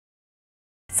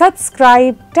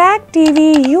Subscribe Tag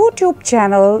TV YouTube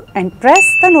channel and press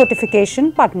the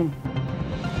notification button.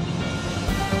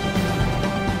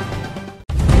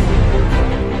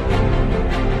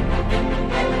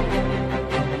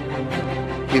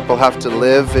 People have to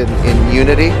live in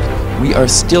unity. We are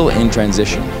still in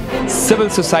transition. Civil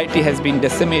society has been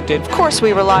decimated. Of course,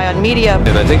 we rely on media.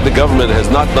 And I think the government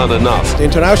has not done enough. The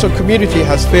international community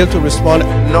has failed to respond.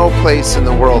 No place in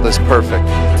the world is perfect.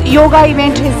 Yoga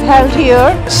event is held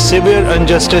here. Severe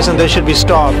injustice and they should be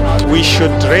stopped. We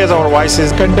should raise our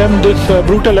voices, condemn this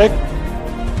brutal act.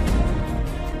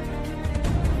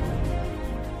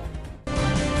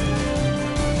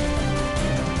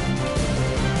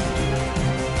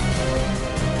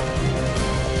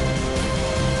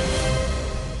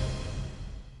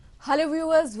 Hello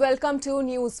viewers, welcome to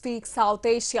Newsweek South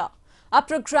Asia, a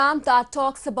program that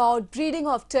talks about breeding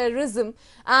of terrorism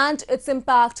and its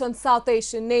impact on South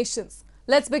Asian nations.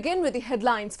 Let's begin with the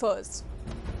headlines first.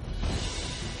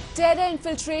 Terror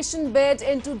infiltration bid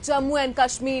into Jammu and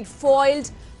Kashmir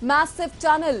foiled, massive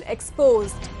tunnel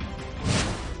exposed.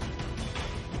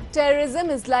 Terrorism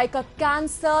is like a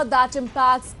cancer that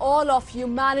impacts all of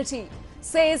humanity,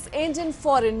 says Indian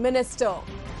Foreign Minister.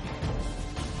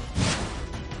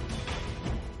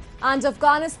 And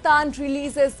Afghanistan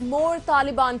releases more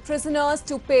Taliban prisoners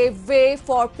to pave way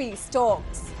for peace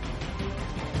talks.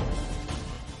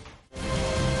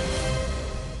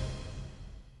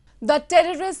 The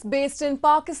terrorists based in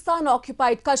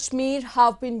Pakistan-occupied Kashmir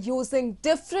have been using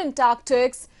different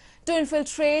tactics to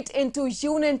infiltrate into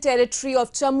Union territory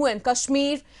of Jammu and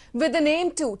Kashmir with an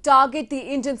aim to target the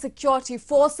Indian security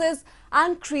forces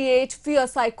and create fear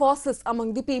psychosis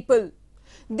among the people.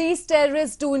 These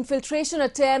terrorists do infiltration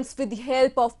attempts with the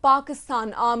help of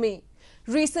Pakistan Army.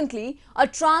 Recently, a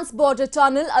trans-border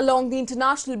tunnel along the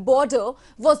international border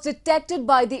was detected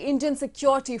by the Indian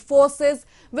security forces,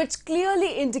 which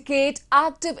clearly indicate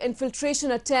active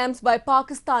infiltration attempts by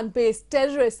Pakistan-based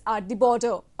terrorists at the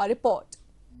border. A report.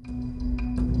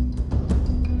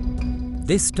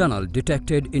 This tunnel,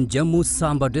 detected in Jammu's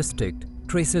Samba district,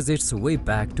 traces its way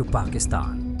back to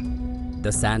Pakistan.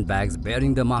 The sandbags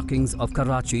bearing the markings of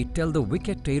Karachi tell the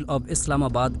wicked tale of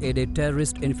Islamabad-aided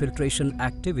terrorist infiltration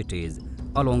activities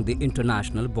along the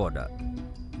international border.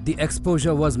 The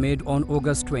exposure was made on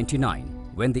August 29,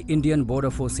 when the Indian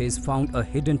border forces found a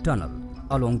hidden tunnel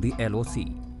along the LOC.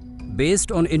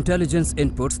 Based on intelligence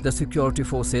inputs, the security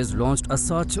forces launched a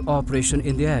search operation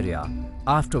in the area,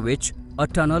 after which a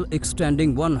tunnel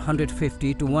extending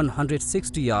 150 to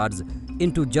 160 yards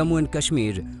into Jammu and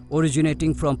Kashmir,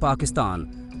 originating from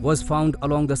Pakistan, was found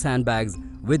along the sandbags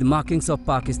with markings of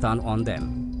Pakistan on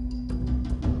them.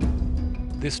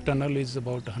 This tunnel is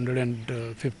about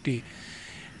 150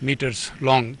 meters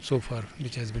long so far,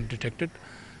 which has been detected,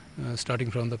 starting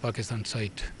from the Pakistan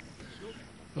side.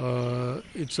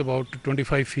 It's about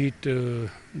 25 feet the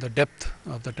depth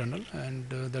of the tunnel, and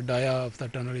the dia of the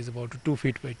tunnel is about 2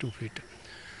 feet by 2 feet.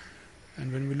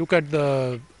 And when we look at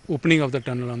the opening of the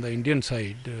tunnel on the Indian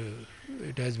side,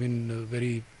 it has been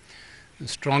very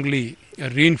strongly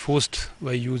reinforced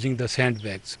by using the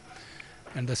sandbags.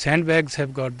 And the sandbags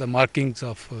have got the markings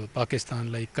of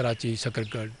Pakistan, like Karachi,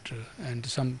 Sakargarh, and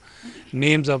some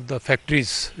names of the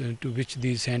factories to which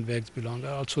these sandbags belong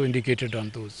are also indicated on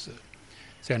those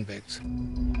sandbags.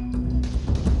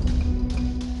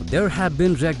 There have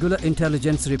been regular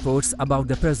intelligence reports about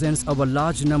the presence of a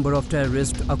large number of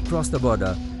terrorists across the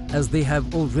border, as they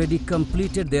have already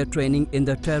completed their training in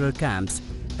the terror camps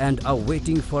and are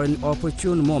waiting for an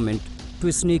opportune moment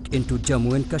to sneak into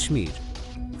Jammu and Kashmir.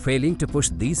 Failing to push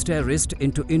these terrorists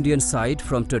into Indian side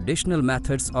from traditional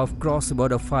methods of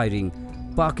cross-border firing,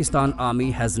 Pakistan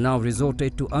Army has now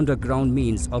resorted to underground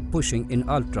means of pushing in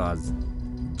ultras.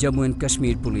 Jammu and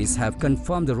Kashmir police have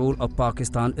confirmed the role of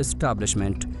Pakistan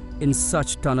establishment in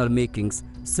such tunnel makings,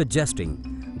 suggesting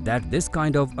that this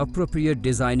kind of appropriate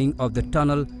designing of the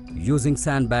tunnel using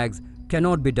sandbags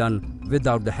cannot be done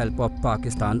without the help of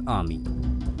Pakistan Army.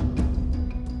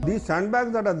 These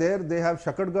sandbags that are there, they have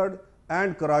Sakargarh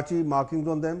and Karachi markings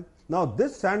on them. Now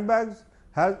this sandbags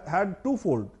has had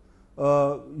twofold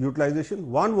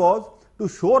utilization. One was to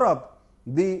shore up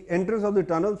the entrance of the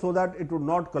tunnel so that it would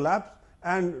not collapse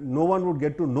and no one would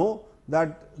get to know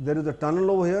that there is a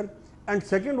tunnel over here. And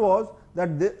second was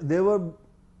that they were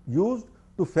used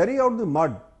to ferry out the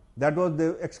mud that was they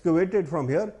excavated from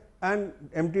here and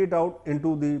empty it out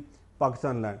into the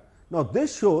Pakistan land. Now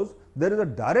this shows there is a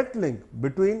direct link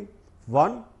between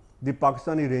one, the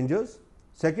Pakistani Rangers,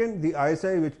 second, the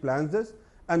ISI which plans this,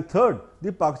 and third,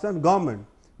 the Pakistan government,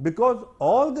 because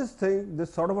all this thing,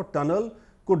 this sort of a tunnel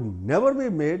could never be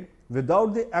made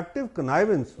without the active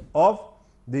connivance of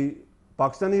the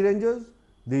Pakistani Rangers,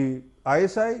 the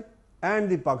ISI and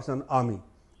the Pakistan Army,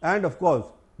 and of course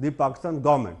the Pakistan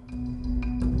government.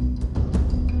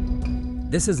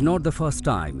 This is not the first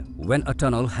time when a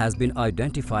tunnel has been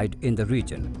identified in the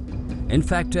region. In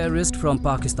fact, terrorists from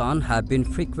Pakistan have been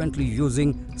frequently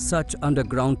using such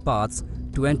underground paths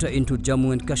to enter into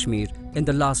Jammu and Kashmir in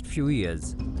the last few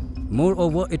years.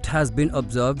 Moreover, it has been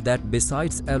observed that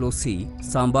besides LOC,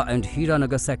 Samba and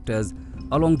Hiranagar sectors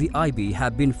along the IB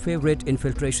have been favorite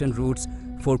infiltration routes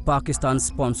for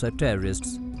Pakistan-sponsored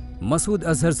terrorists. Masood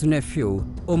Azhar's nephew,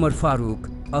 Omar Farooq,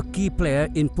 a key player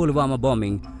in Pulwama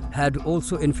bombing, had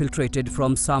also infiltrated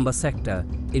from Samba sector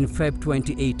in Feb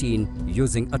 2018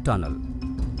 using a tunnel.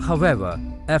 However,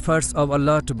 efforts of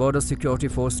alert Border Security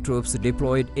Force troops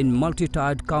deployed in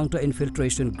multi-tiered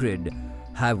counter-infiltration grid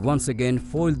have once again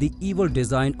foiled the evil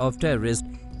design of terrorists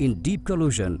in deep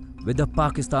collusion with the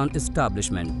Pakistan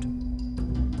establishment.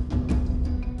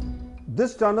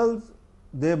 These tunnels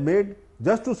they made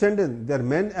just to send in their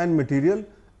men and material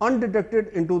undetected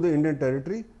into the Indian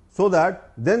territory, so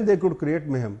that then they could create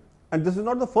mayhem. And this is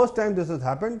not the first time this has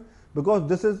happened, because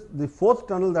this is the fourth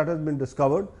tunnel that has been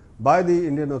discovered by the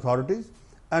Indian authorities,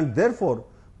 and therefore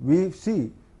we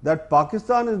see that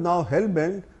Pakistan is now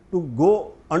hell-bent to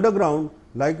go underground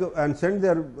and send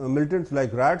their militants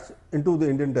like rats into the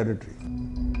Indian territory.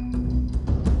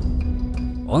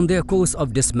 On their course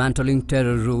of dismantling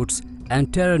terror routes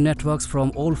and terror networks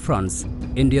from all fronts,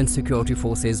 Indian security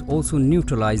forces also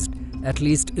neutralized at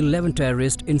least 11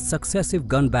 terrorists in successive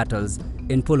gun battles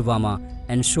in Pulwama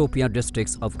and Shopian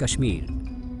districts of Kashmir.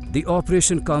 The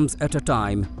operation comes at a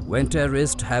time when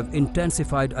terrorists have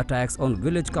intensified attacks on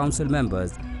village council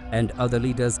members and other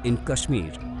leaders in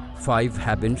Kashmir. 5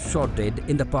 have been shot dead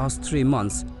in the past 3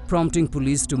 months, prompting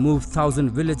police to move 1,000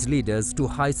 village leaders to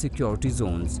high security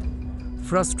zones.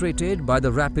 Frustrated by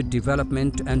the rapid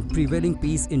development and prevailing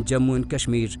peace in Jammu and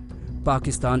Kashmir,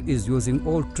 Pakistan is using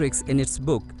all tricks in its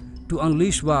book to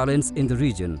unleash violence in the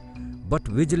region. But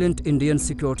vigilant Indian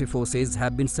security forces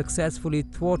have been successfully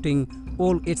thwarting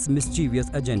all its mischievous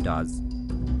agendas.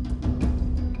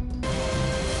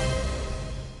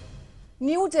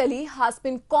 New Delhi has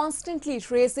been constantly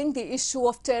raising the issue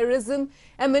of terrorism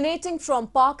emanating from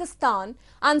Pakistan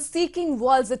and seeking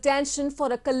world's attention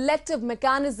for a collective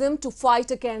mechanism to fight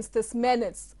against this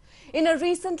menace. In a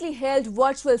recently held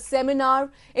virtual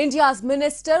seminar, India's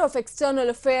Minister of External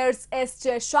Affairs S.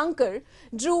 Jaishankar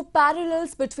drew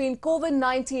parallels between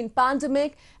COVID-19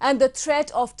 pandemic and the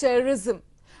threat of terrorism,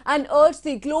 and urged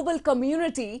the global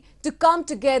community to come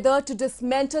together to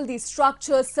dismantle the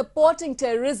structures supporting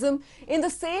terrorism in the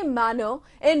same manner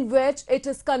in which it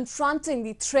is confronting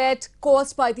the threat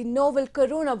caused by the novel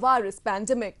coronavirus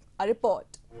pandemic. A report.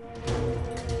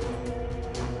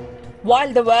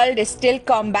 While the world is still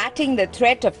combating the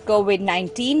threat of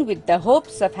COVID-19 with the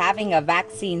hopes of having a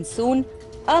vaccine soon,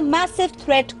 a massive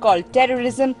threat called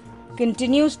terrorism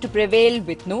continues to prevail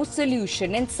with no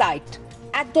solution in sight.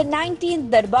 At the 19th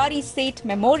Darbari State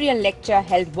Memorial Lecture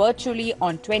held virtually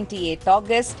on 28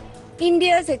 August,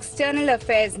 India's External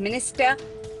Affairs Minister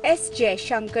S.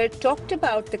 Jaishankar talked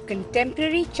about the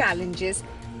contemporary challenges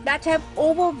that have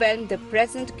overwhelmed the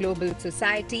present global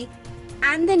society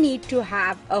and the need to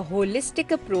have a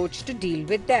holistic approach to deal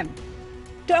with them.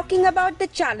 Talking about the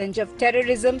challenge of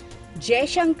terrorism,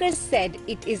 Jaishankar said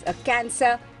it is a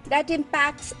cancer that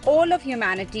impacts all of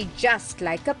humanity just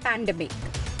like a pandemic.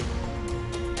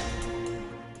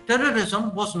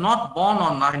 Terrorism was not born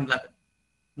on 9/11,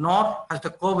 nor has the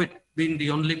COVID been the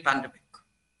only pandemic.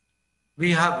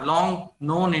 We have long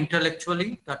known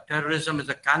intellectually that terrorism is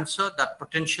a cancer that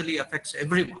potentially affects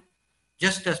everyone,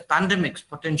 just as pandemics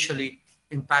potentially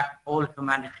impact all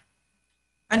humanity.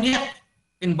 And yet,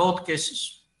 in both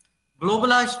cases,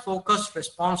 globalized focused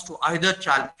response to either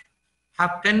challenge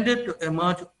have tended to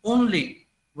emerge only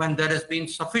when there has been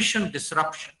sufficient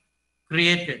disruption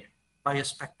created by a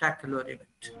spectacular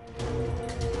event.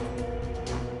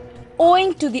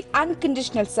 Owing to the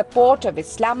unconditional support of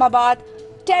Islamabad,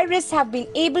 terrorists have been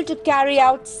able to carry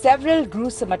out several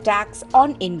gruesome attacks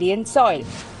on Indian soil.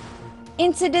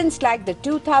 Incidents like the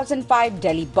 2005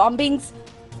 Delhi bombings,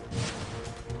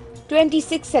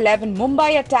 26/11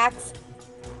 Mumbai attacks,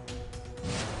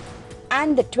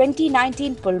 and the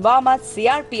 2019 Pulwama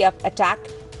CRPF attack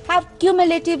have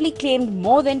cumulatively claimed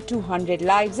more than 200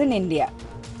 lives in India.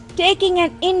 Taking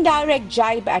an indirect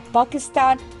jibe at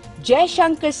Pakistan,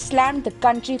 Jaishankar slammed the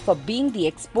country for being the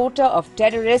exporter of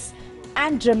terrorists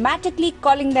and dramatically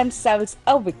calling themselves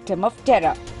a victim of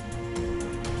terror.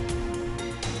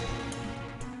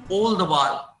 All the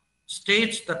while,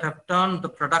 states that have turned the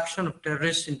production of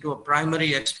terrorists into a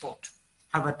primary export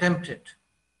have attempted,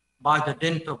 by the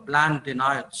dint of bland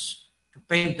denials to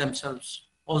paint themselves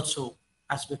also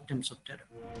as victims of terror.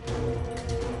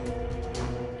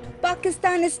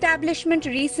 Pakistan establishment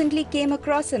recently came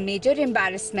across a major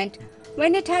embarrassment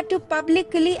when it had to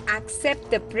publicly accept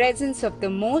the presence of the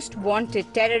most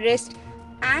wanted terrorist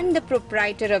and the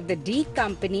proprietor of the D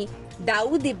company,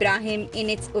 Dawood Ibrahim, in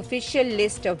its official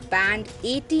list of banned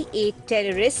 88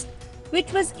 terrorists,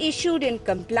 which was issued in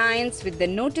compliance with the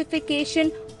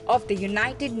notification of the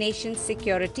United Nations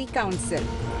Security Council.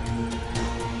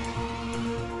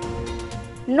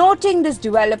 Noting this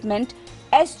development,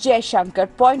 S. Jaishankar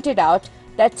pointed out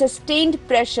that sustained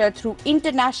pressure through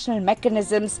international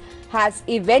mechanisms has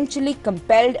eventually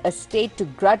compelled a state to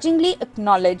grudgingly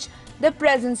acknowledge the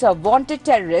presence of wanted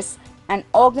terrorists and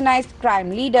organized crime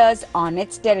leaders on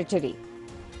its territory.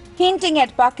 Hinting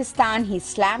at Pakistan, he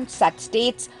slammed such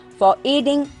states for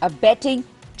aiding, abetting,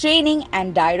 training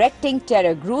and directing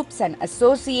terror groups and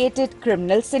associated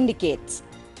criminal syndicates.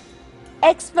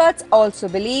 Experts also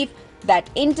believe that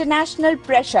international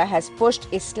pressure has pushed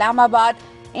Islamabad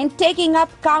in taking up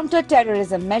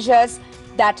counter-terrorism measures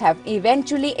that have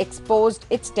eventually exposed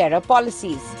its terror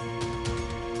policies.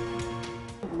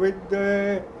 With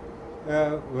the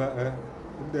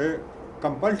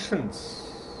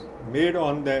compulsions made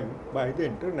on them by the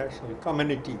international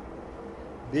community,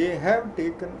 they have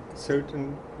taken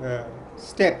certain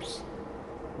steps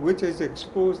which has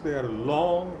exposed their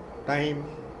long time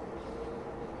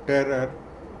terror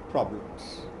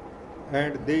problems.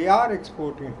 And they are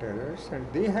exporting terrorists and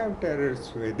they have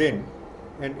terrorists within,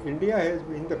 and India has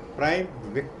been the prime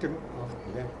victim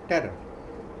of their terror.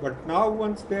 But now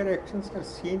once their actions are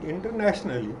seen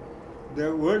internationally,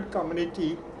 the world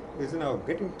community is now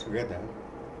getting together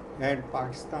and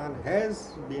Pakistan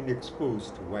has been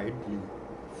exposed widely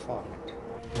for it.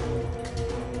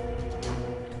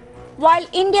 While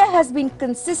India has been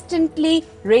consistently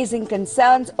raising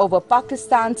concerns over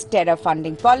Pakistan's terror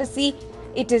funding policy,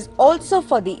 it is also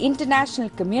for the international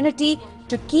community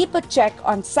to keep a check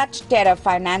on such terror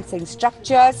financing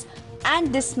structures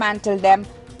and dismantle them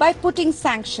by putting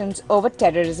sanctions over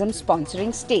terrorism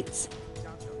sponsoring states.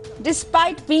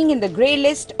 Despite being in the grey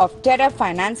list of terror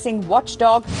financing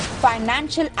watchdog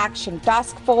Financial Action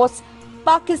Task Force,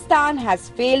 Pakistan has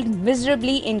failed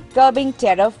miserably in curbing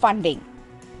terror funding.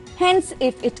 Hence,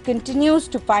 if it continues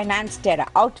to finance terror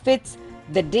outfits,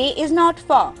 the day is not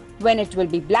far when it will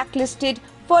be blacklisted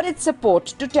for its support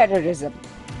to terrorism.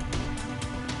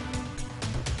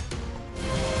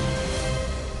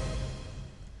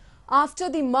 After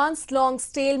the months-long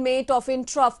stalemate of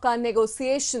intra-Afghan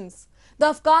negotiations, the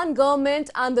Afghan government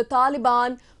and the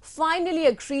Taliban finally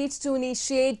agreed to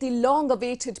initiate the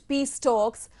long-awaited peace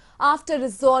talks after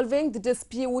resolving the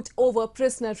dispute over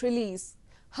prisoner release.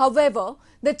 However,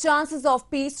 the chances of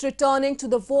peace returning to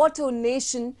the war-torn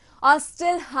nation are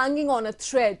still hanging on a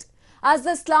thread, as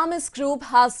the Islamist group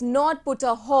has not put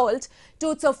a halt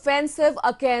to its offensive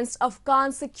against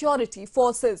Afghan security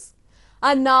forces.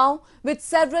 And now, with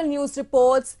several news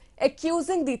reports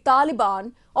accusing the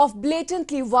Taliban of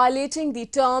blatantly violating the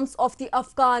terms of the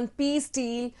Afghan peace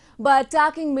deal by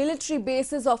attacking military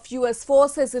bases of US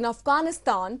forces in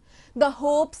Afghanistan, the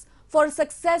hopes for a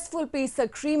successful peace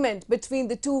agreement between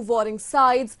the two warring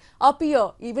sides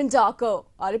appear even darker.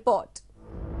 A report.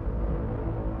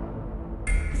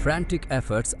 Frantic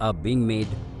efforts are being made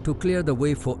to clear the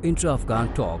way for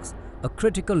intra-Afghan talks, a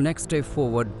critical next step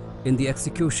forward in the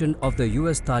execution of the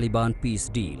US-Taliban peace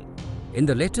deal. In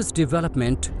the latest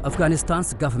development,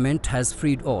 Afghanistan's government has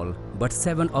freed all but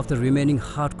 7 of the remaining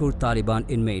hardcore Taliban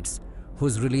inmates,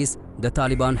 whose release the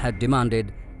Taliban had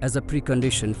demanded as a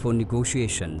precondition for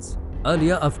negotiations.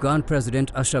 Earlier, Afghan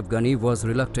President Ashraf Ghani was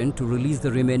reluctant to release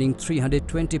the remaining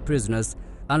 320 prisoners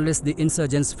unless the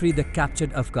insurgents free the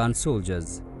captured Afghan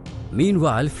soldiers.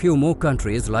 Meanwhile, few more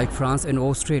countries like France and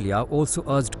Australia also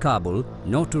urged Kabul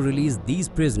not to release these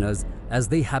prisoners as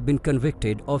they have been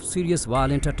convicted of serious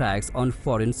violent attacks on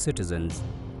foreign citizens.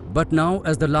 But now,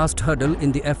 as the last hurdle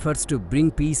in the efforts to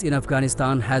bring peace in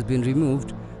Afghanistan has been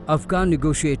removed, Afghan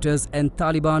negotiators and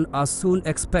Taliban are soon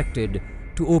expected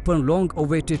to open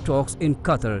long-awaited talks in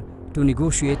Qatar to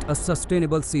negotiate a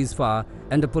sustainable ceasefire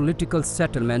and the political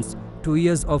settlements to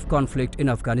years of conflict in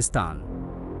Afghanistan.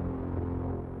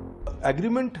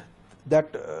 Agreement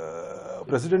that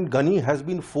President Ghani has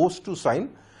been forced to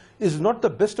sign is not the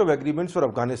best of agreements where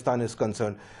Afghanistan is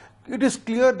concerned. It is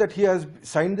clear that he has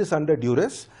signed this under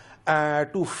duress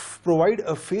to provide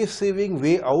a face-saving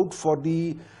way out for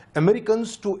the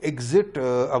Americans to exit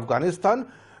Afghanistan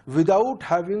without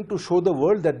having to show the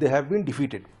world that they have been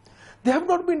defeated. They have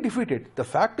not been defeated. The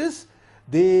fact is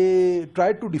They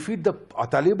tried to defeat the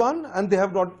Taliban and they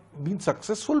have not been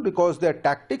successful because their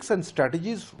tactics and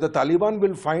strategies, the Taliban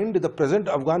will find the present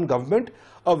Afghan government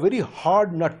a very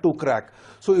hard nut to crack.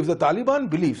 So if the Taliban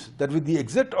believes that with the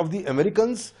exit of the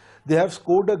Americans, they have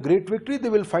scored a great victory, they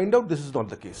will find out this is not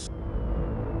the case.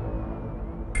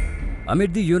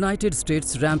 Amid the United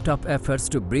States' ramped-up efforts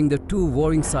to bring the two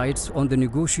warring sides on the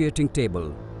negotiating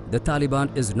table, the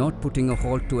Taliban is not putting a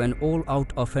halt to an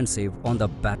all-out offensive on the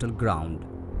battleground.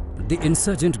 The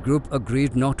insurgent group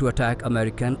agreed not to attack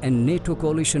American and NATO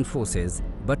coalition forces,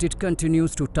 but it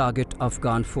continues to target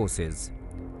Afghan forces.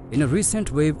 In a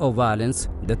recent wave of violence,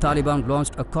 the Taliban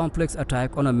launched a complex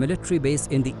attack on a military base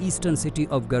in the eastern city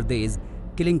of Gardez,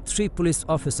 killing 3 police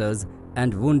officers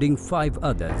and wounding 5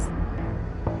 others.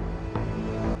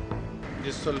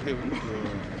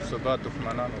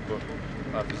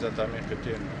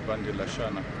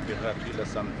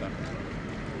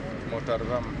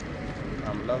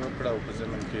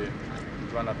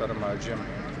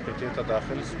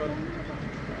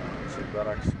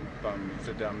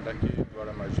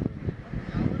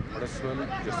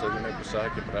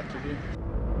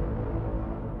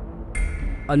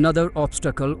 Another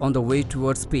obstacle on the way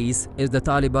towards peace is the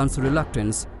Taliban's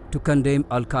reluctance to condemn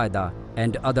Al-Qaeda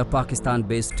and other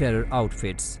Pakistan-based terror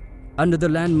outfits. Under the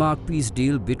landmark peace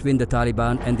deal between the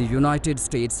Taliban and the United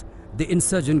States, the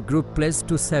insurgent group pledged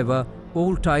to sever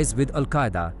all ties with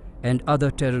Al-Qaeda and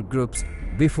other terror groups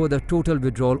before the total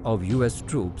withdrawal of US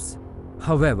troops.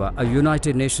 However, a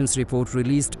United Nations report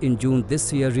released in June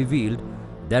this year revealed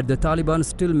that the Taliban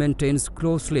still maintains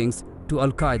close links to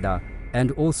Al-Qaeda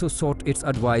and also sought its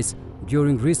advice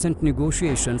during recent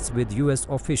negotiations with US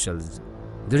officials.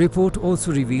 The report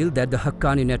also revealed that the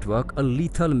Haqqani network, a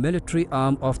lethal military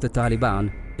arm of the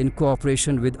Taliban, in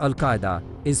cooperation with Al-Qaeda,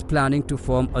 is planning to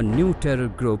form a new terror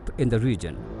group in the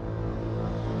region.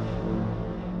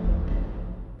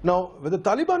 Now, where the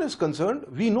Taliban is concerned,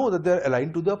 we know that they are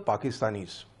aligned to the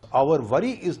Pakistanis. Our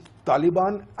worry is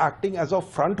Taliban acting as a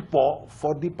front paw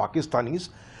for the Pakistanis,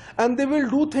 and they will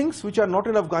do things which are not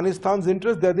in Afghanistan's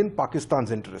interest, they are in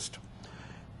Pakistan's interest.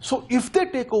 So if they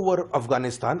take over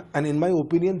Afghanistan, and in my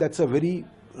opinion that's a very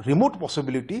remote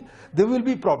possibility, there will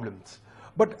be problems.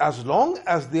 But as long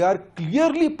as they are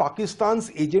clearly Pakistan's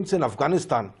agents in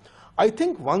Afghanistan, I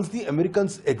think once the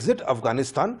Americans exit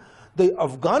Afghanistan, the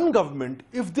Afghan government,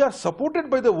 if they are supported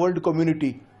by the world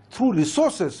community through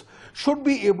resources, should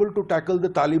be able to tackle the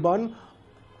Taliban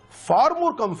far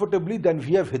more comfortably than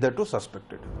we have hitherto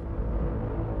suspected.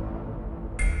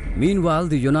 Meanwhile,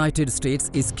 the United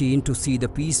States is keen to see the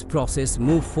peace process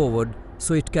move forward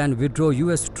so it can withdraw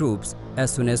US troops as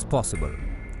soon as possible.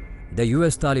 The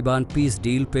US-Taliban peace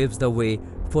deal paves the way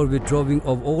for withdrawing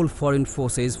of all foreign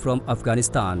forces from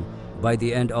Afghanistan by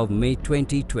the end of May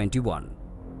 2021.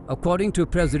 According to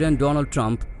President Donald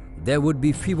Trump, there would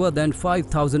be fewer than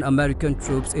 5,000 American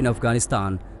troops in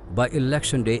Afghanistan by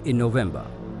Election Day in November.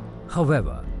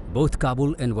 However, both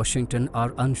Kabul and Washington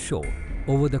are unsure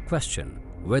over the question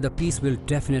whether peace will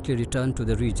definitely return to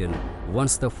the region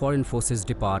once the foreign forces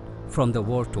depart from the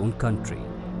war-torn country.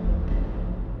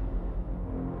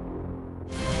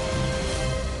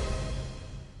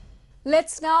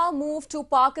 Let's now move to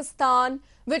Pakistan,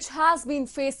 which has been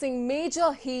facing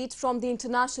major heat from the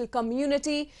international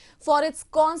community for its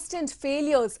constant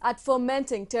failures at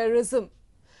fomenting terrorism.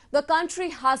 The country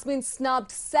has been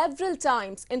snubbed several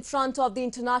times in front of the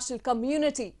international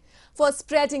community for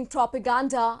spreading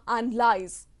propaganda and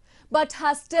lies, but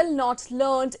has still not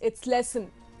learned its lesson.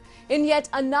 In yet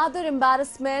another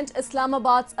embarrassment,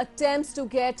 Islamabad's attempts to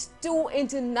get 2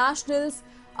 internationals,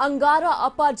 Angara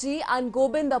Appaji and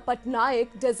Gobinda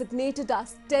Patnaik, designated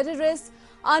as terrorists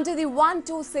under the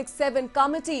 1267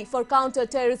 Committee for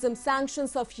Counter-Terrorism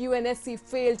Sanctions of UNSC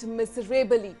failed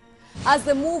miserably, as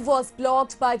the move was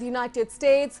blocked by the United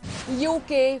States,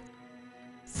 UK,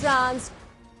 France,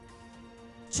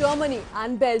 Germany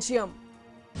and Belgium.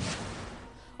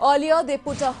 Earlier, they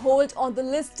put a hold on the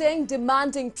listing,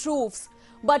 demanding proofs,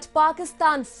 but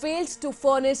Pakistan failed to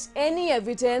furnish any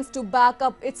evidence to back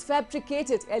up its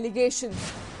fabricated allegations.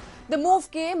 The move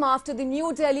came after the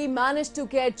New Delhi managed to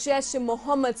get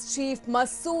Jaish-e-Mohammed's chief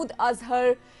Masood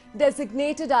Azhar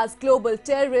designated as global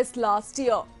terrorist last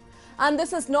year. And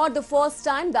this is not the first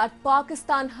time that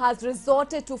Pakistan has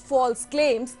resorted to false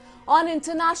claims on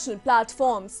international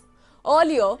platforms.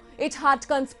 Earlier, it had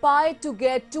conspired to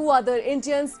get 2 other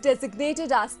Indians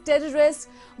designated as terrorists,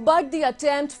 but the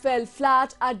attempt fell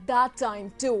flat at that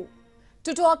time too.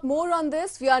 To talk more on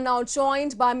this, we are now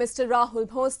joined by Mr. Rahul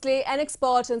Bhosle, an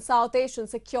expert in South Asian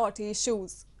security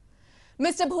issues.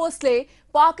 Mr. Bhosle,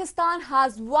 Pakistan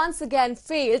has once again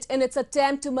failed in its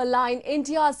attempt to malign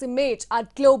India's image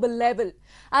at global level,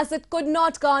 as it could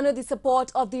not garner the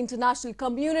support of the international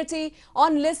community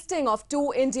on listing of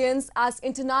 2 Indians as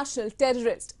international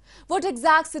terrorists. What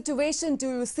exact situation do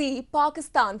you see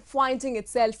Pakistan finding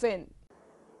itself in?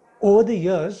 Over the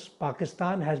years,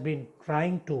 Pakistan has been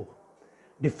trying to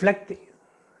deflect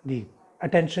the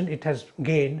attention it has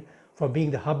gained for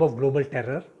being the hub of global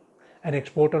terror, an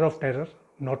exporter of terror,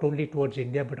 not only towards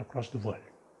India but across the world.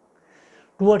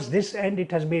 Towards this end,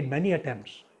 it has made many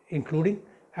attempts, including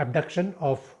abduction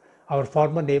of our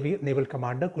former naval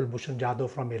commander Kulbhushan Jadhav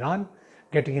from Iran,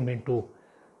 getting him into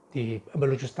the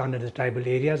Balochistan and the tribal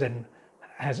areas, and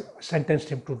has sentenced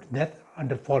him to death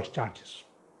under false charges.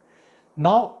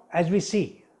 Now, as we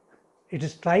see, it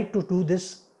has tried to do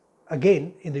this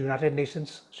again in the United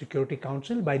Nations Security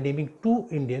Council by naming 2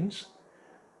 Indians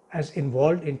as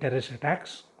involved in terrorist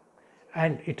attacks,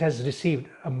 and it has received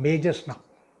a major snub.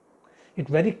 It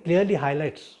very clearly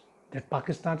highlights that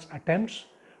Pakistan's attempts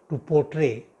to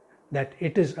portray that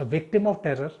it is a victim of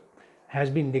terror has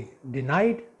been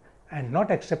denied and not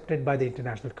accepted by the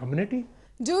international community.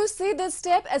 Do you see this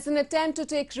step as an attempt to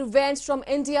take revenge from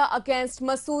India against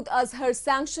Masood Azhar's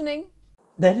sanctioning?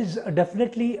 There is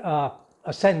definitely a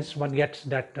sense one gets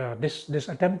that this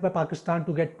attempt by Pakistan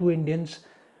to get 2 Indians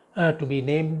to be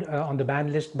named on the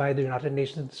ban list by the United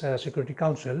Nations Security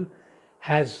Council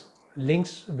has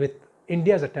links with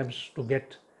India's attempts to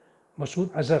get Masood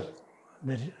Azhar,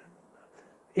 the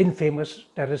infamous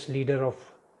terrorist leader of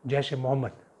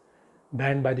Jaish-e-Mohammed,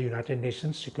 banned by the United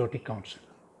Nations Security Council.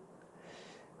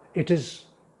 It is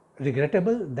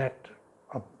regrettable that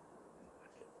a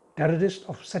terrorist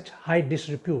of such high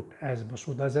disrepute as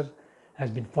Masood Azhar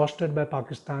has been fostered by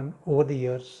Pakistan over the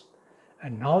years,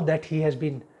 and now that he has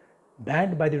been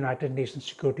banned by the United Nations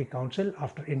Security Council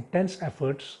after intense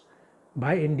efforts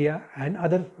by India and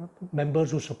other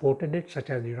members who supported it, such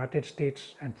as the United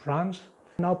States and France.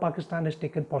 Now Pakistan has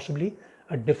taken possibly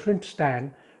a different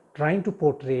stand, trying to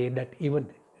portray that even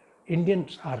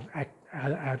Indians are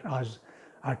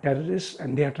terrorists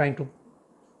and they are trying to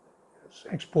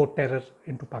export terror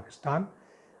into Pakistan.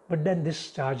 But then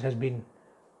this charge has been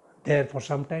there for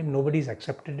some time. Nobody's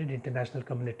accepted it. International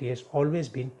community has always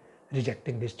been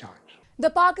rejecting this charge. The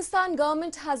Pakistan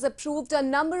government has approved a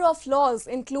number of laws,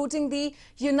 including the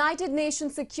United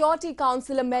Nations Security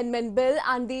Council Amendment Bill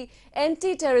and the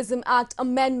Anti-Terrorism Act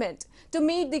Amendment, to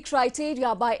meet the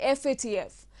criteria by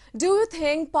FATF. Do you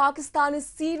think Pakistan is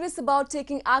serious about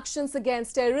taking actions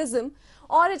against terrorism,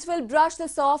 or it will brush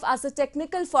this off as a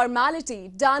technical formality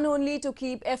done only to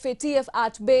keep FATF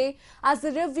at bay, as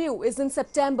the review is in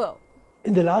September?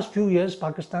 In the last few years,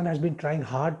 Pakistan has been trying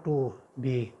hard to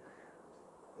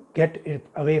get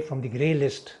away from the grey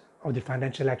list of the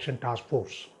Financial Action Task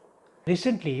Force.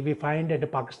 Recently, we find that the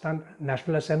Pakistan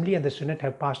National Assembly and the Senate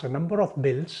have passed a number of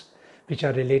bills which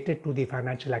are related to the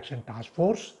Financial Action Task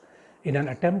Force. In an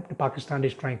attempt, Pakistan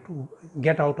is trying to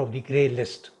get out of the grey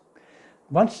list.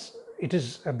 Once it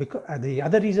is, the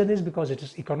other reason is because it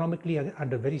is economically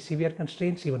under very severe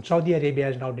constraints. Even Saudi Arabia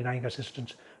is now denying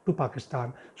assistance to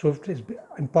Pakistan. So it is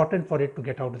important for it to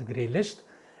get out of the grey list.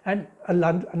 And a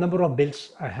number of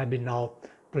bills have been now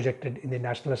projected in the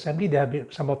National Assembly.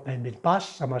 Some of them have been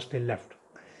passed, some are still left.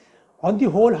 On the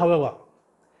whole, however,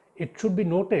 it should be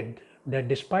noted that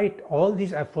despite all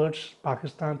these efforts,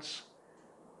 Pakistan's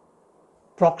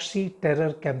proxy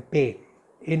terror campaign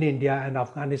in India and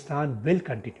Afghanistan will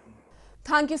continue.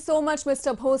 Thank you so much,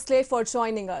 Mr. Bhosle, for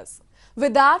joining us.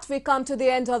 With that, we come to the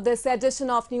end of this edition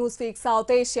of Newsweek South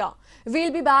Asia.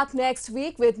 We'll be back next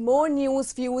week with more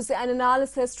news, views and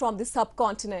analysis from the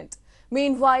subcontinent.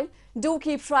 Meanwhile, do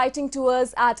keep writing to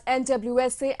us at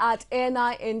nwsa@nin.com.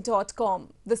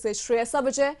 This is Shreya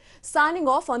Sabajay signing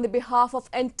off on the behalf of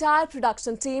entire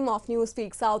production team of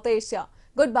Newsweek South Asia.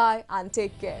 Goodbye and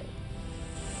take care.